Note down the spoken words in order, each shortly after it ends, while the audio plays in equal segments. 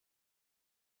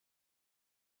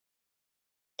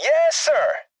Yes, sir.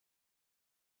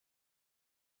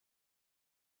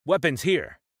 Weapons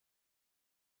here.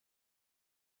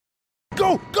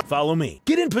 Go! Go! Follow me.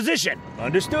 Get in position.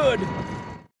 Understood.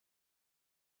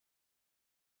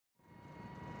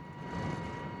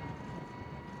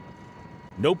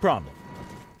 No problem.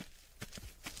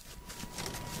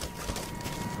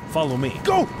 Follow me.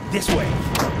 Go! This way.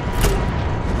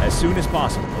 As soon as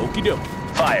possible. Okie dokie.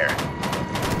 Fire.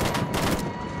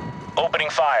 Opening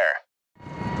fire.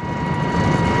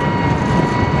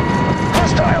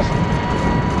 Hostiles!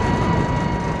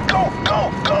 Go,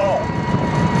 go, go!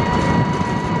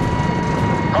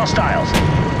 Hostiles.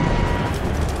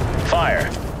 Fire.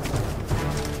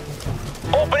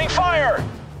 Opening fire!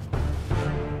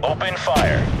 Open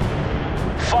fire.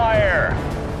 Fire!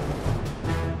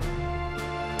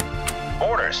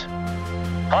 Orders.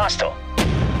 Hostile.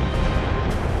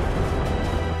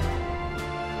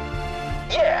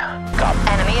 Yeah. Copy.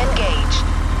 Enemy engaged.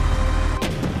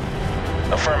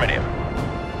 Affirmative.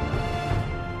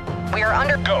 We are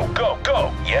under... Go, go,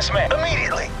 go! Yes, ma'am.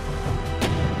 Immediately!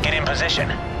 Get in position.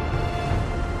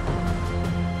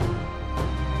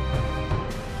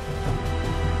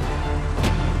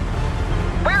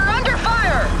 We're under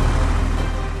fire!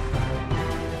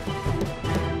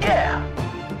 Yeah!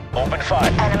 Open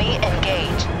fire. Enemy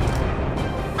engaged.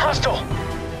 Hostile!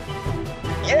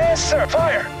 Yes, sir!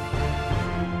 Fire!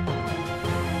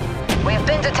 We have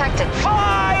been detected.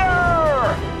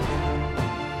 Fire!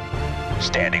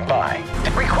 Standing by.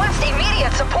 Request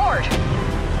immediate support.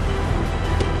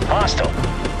 Hostile.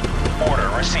 Order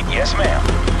received. Yes, ma'am.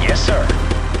 Yes, sir.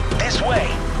 This way.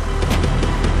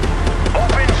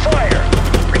 Open fire.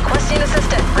 Requesting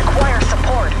assistance. Require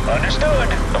support. Understood.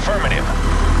 Affirmative.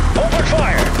 Open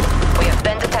fire. We have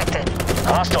been detected.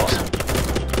 Hostiles.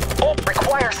 Oh,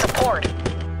 Require support.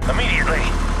 immediately.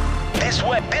 This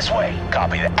way. This way.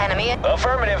 Copy that. Enemy...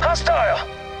 Affirmative. Hostile.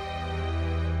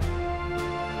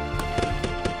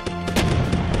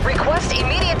 Request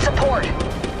immediate support.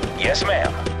 Yes,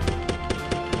 ma'am.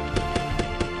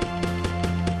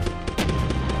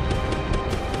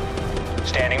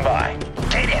 Standing by.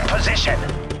 Get in position.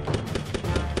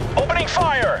 Opening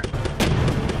fire.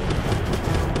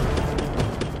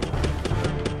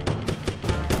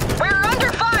 We're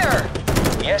under fire!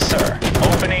 Yes, sir.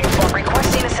 Opening fire.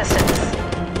 Requesting assistance.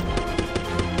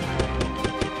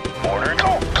 Order.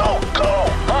 Go, go, go.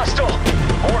 Hostile.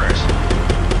 Orders.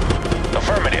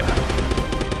 Affirmative.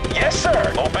 Yes,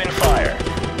 sir. Open fire.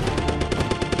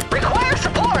 Require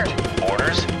support.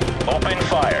 Orders. Open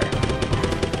fire.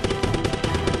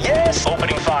 Yes.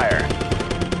 Opening fire.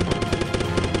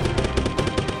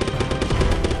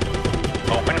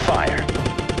 Open fire.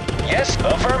 Yes.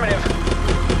 Affirmative.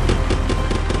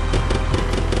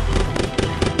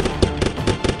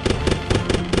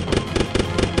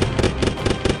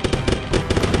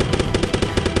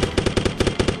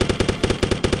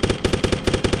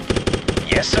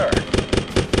 Yes, sir.